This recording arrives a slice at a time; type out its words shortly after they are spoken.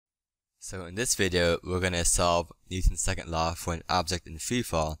So in this video, we're going to solve Newton's second law for an object in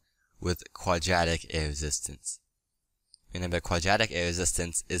freefall with quadratic air resistance. Remember, quadratic air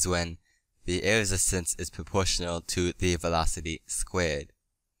resistance is when the air resistance is proportional to the velocity squared.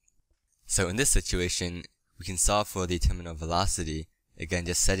 So in this situation, we can solve for the terminal velocity, again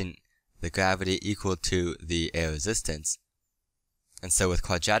just setting the gravity equal to the air resistance. And so with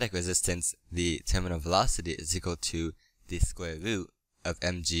quadratic resistance, the terminal velocity is equal to the square root of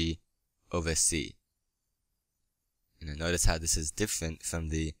mg over c. Notice how this is different from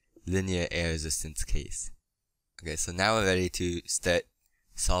the linear air resistance case. Okay, so now we're ready to start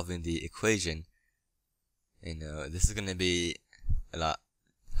solving the equation. This is going to be a lot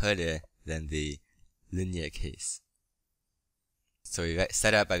harder than the linear case. So we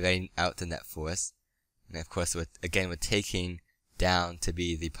set out by writing out the net force, and of course we're taking down to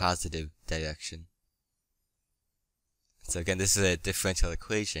be the positive direction. So again, this is a differential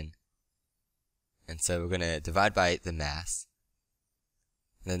equation. And so we're going to divide by the mass.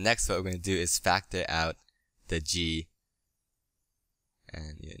 And then next what we're going to do is factor out the g.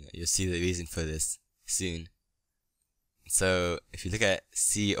 And you'll see the reason for this soon. So if you look at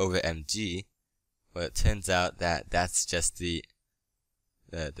c over mg, well, it turns out that that's just the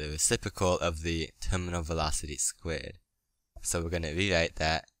reciprocal of the terminal velocity squared. So we're going to rewrite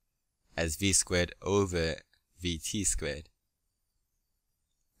that as v squared over vt squared.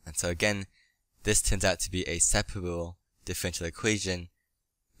 And so again, this turns out to be a separable differential equation,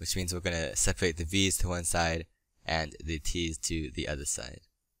 which means we're going to separate the v's to one side and the t's to the other side.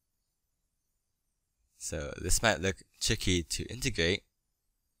 So this might look tricky to integrate,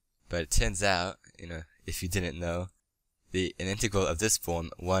 but it turns out, if you didn't know, an integral of this form,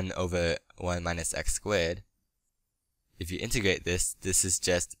 1 over 1 minus x squared, if you integrate this, this is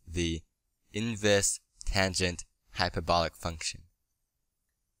just the inverse tangent hyperbolic function.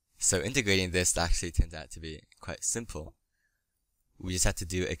 So integrating this actually turns out to be quite simple. We just have to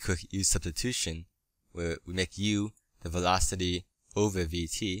do a quick u substitution, where we make u the velocity over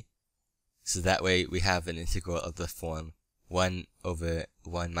vt, so that way we have an integral of the form 1 over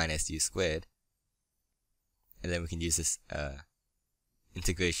 1 minus u squared. And then we can use this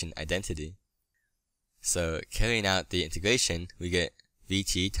integration identity. So carrying out the integration, we get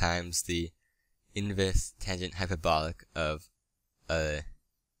vt times the inverse tangent hyperbolic of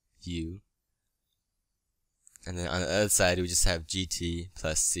u. And then on the other side, we just have gt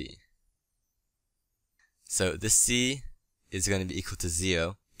plus c. So this c is going to be equal to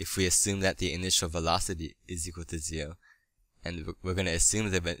 0 if we assume that the initial velocity is equal to 0. And we're going to assume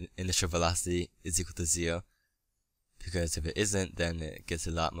that the initial velocity is equal to 0, because if it isn't, then it gets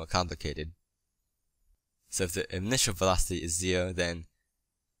a lot more complicated. So if the initial velocity is 0, then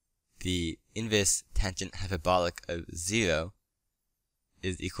the inverse tangent hyperbolic of 0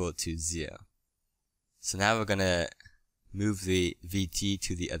 is equal to 0. So now we're going to move the vt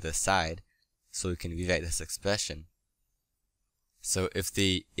to the other side, so we can rewrite this expression. So if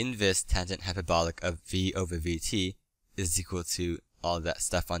the inverse tangent hyperbolic of v over vt is equal to all that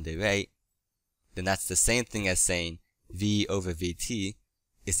stuff on the right, then that's the same thing as saying v over vt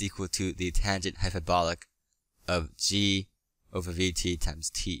is equal to the tangent hyperbolic of g over vt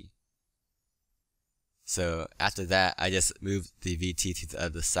times t. So after that, I just moved the vt to the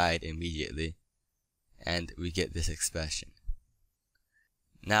other side immediately, and we get this expression.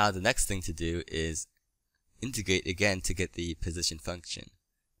 Now the next thing to do is integrate again to get the position function.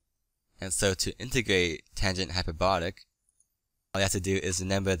 And so to integrate tangent hyperbolic, all you have to do is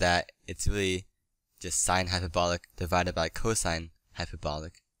remember that it's really just sine hyperbolic divided by cosine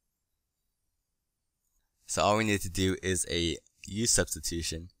hyperbolic. So all we need to do is a u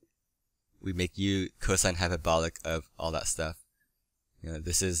substitution. We make u cosine hyperbolic of all that stuff.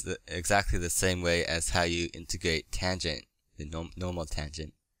 This is exactly the same way as how you integrate tangent, the normal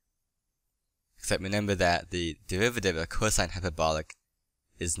tangent. Except remember that the derivative of cosine hyperbolic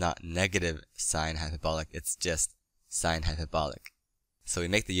is not negative sine hyperbolic, it's just sine hyperbolic. So we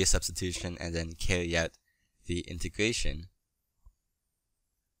make the u substitution and then carry out the integration.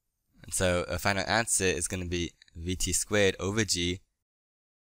 And so our final answer is going to be vt squared over g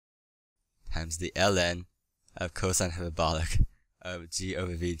times the ln of cosine hyperbolic of g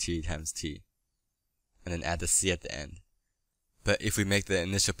over vt times t. And then add the c at the end. But if we make the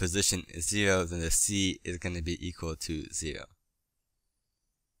initial position 0, then the c is going to be equal to 0.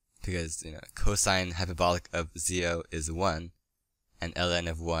 Because, cosine hyperbolic of 0 is 1, and ln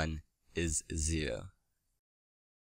of 1 is 0.